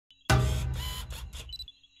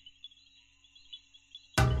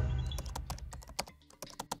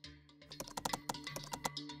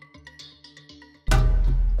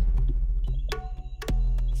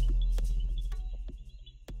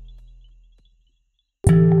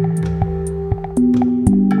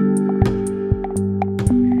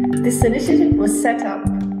This initiative was set up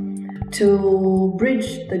to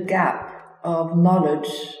bridge the gap of knowledge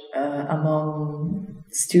among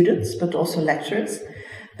students, but also lecturers,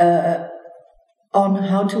 on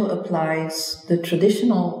how to apply the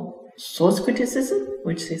traditional source criticism,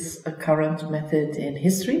 which is a current method in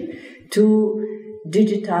history, to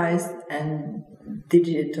digitized and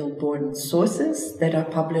digital-born sources that are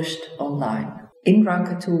published online. In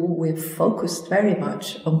Ranka 2, we've focused very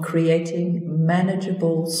much on creating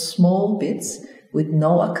manageable small bits with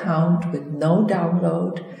no account, with no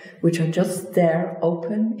download, which are just there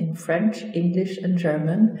open in French, English, and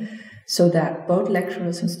German, so that both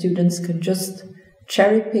lecturers and students can just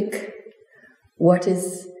cherry pick what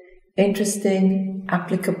is interesting,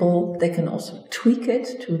 applicable. They can also tweak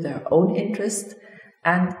it to their own interest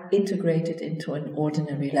and integrate it into an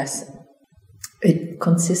ordinary lesson. It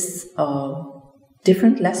consists of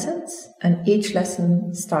different lessons, and each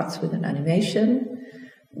lesson starts with an animation.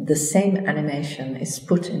 The same animation is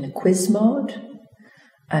put in a quiz mode,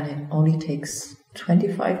 and it only takes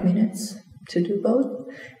 25 minutes to do both.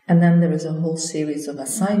 And then there is a whole series of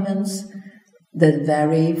assignments that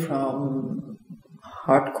vary from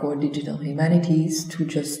hardcore digital humanities to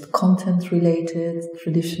just content-related,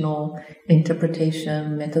 traditional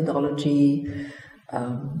interpretation, methodology.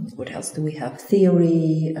 What else do we have?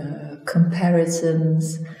 Theory,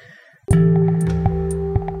 comparisons.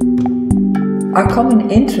 Our common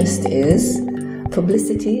interest is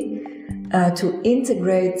publicity, to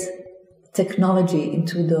integrate technology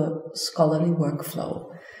into the scholarly workflow.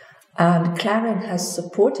 And CLARIN has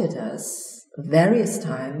supported us various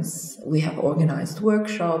times. We have organized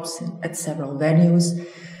workshops at several venues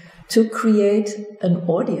to create an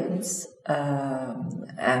audience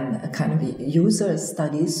and a kind of user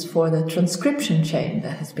studies for the transcription chain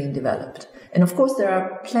that has been developed. And of course, there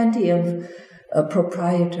are plenty of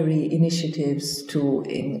proprietary initiatives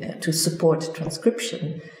to support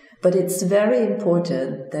transcription, but it's very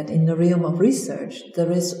important that in the realm of research,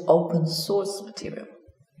 there is open source material.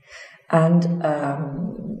 And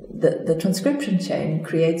the transcription chain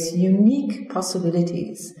creates unique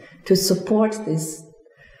possibilities to support this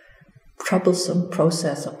troublesome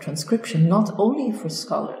process of transcription, not only for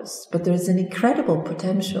scholars, but there is an incredible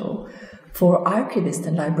potential for archivists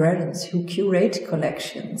and librarians who curate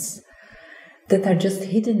collections that are just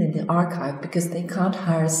hidden in the archive because they can't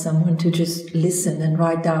hire someone to just listen and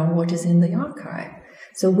write down what is in the archive.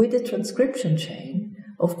 So with the transcription chain,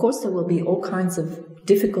 of course, there will be all kinds of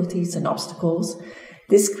difficulties and obstacles.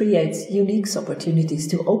 This creates unique opportunities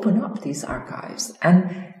to open up these archives.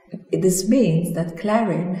 And this means that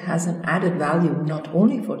CLARIN has an added value not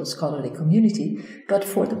only for the scholarly community, but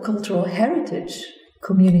for the cultural heritage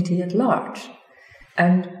community at large.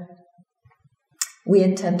 And we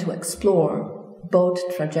intend to explore both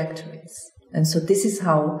trajectories. And so this is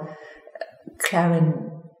how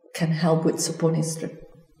CLARIN can help with supporting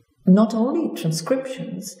not only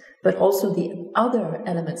transcriptions, but also the other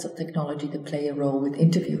elements of technology that play a role with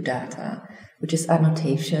interview data, which is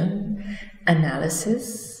annotation,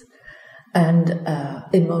 analysis, and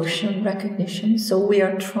emotion recognition. So we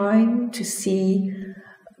are trying to see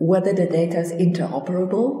whether the data is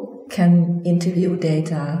interoperable, can interview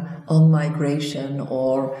data on migration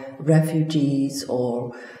or refugees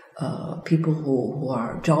or people who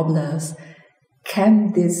are jobless.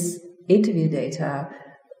 Can this interview data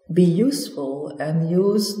be useful and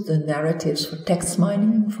use the narratives for text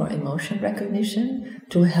mining, for emotion recognition,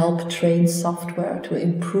 to help train software to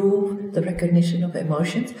improve the recognition of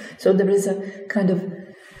emotions? So there is a kind of,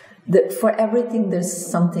 for everything there's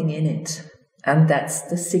something in it. And that's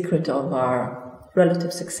the secret of our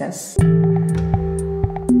relative success.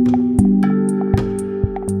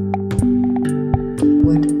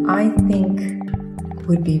 What I think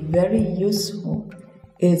would be very useful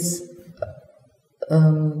is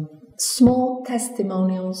small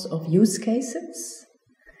testimonials of use cases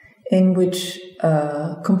in which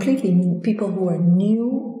completely people who are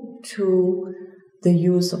new to the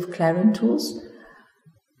use of CLARIN tools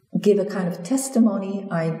give a kind of testimony.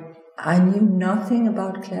 I knew nothing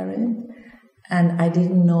about CLARIN, and I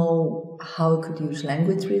didn't know how I could use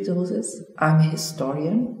language resources. I'm a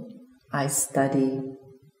historian. I study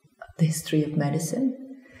the history of medicine.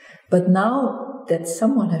 But now that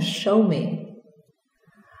someone has shown me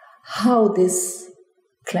how this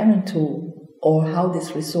CLARIN tool or how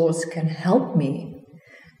this resource can help me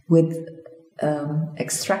with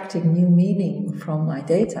extracting new meaning from my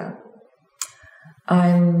data,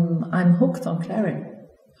 I'm hooked on CLARIN.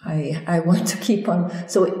 I want to keep on.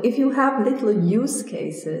 So if you have little use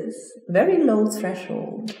cases, very low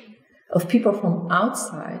threshold of people from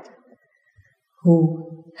outside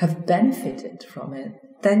who have benefited from it,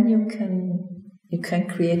 then you can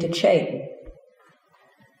create a chain.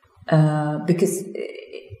 Because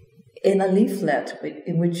in a leaflet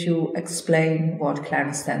in which you explain what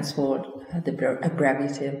CLARIN stands for, the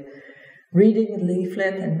abbreviative, reading a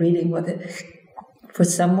leaflet and reading for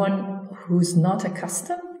someone who's not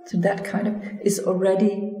accustomed to that kind of, is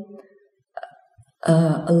already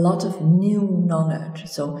a lot of new knowledge.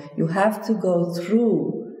 So you have to go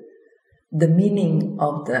through the meaning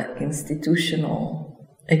of the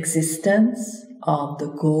institutional existence, of the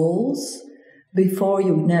goals, before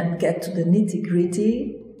you get to the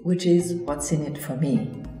nitty-gritty, which is what's in it for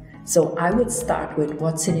me. So I would start with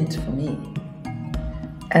what's in it for me.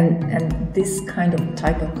 And this kind of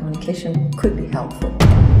type of communication could be helpful.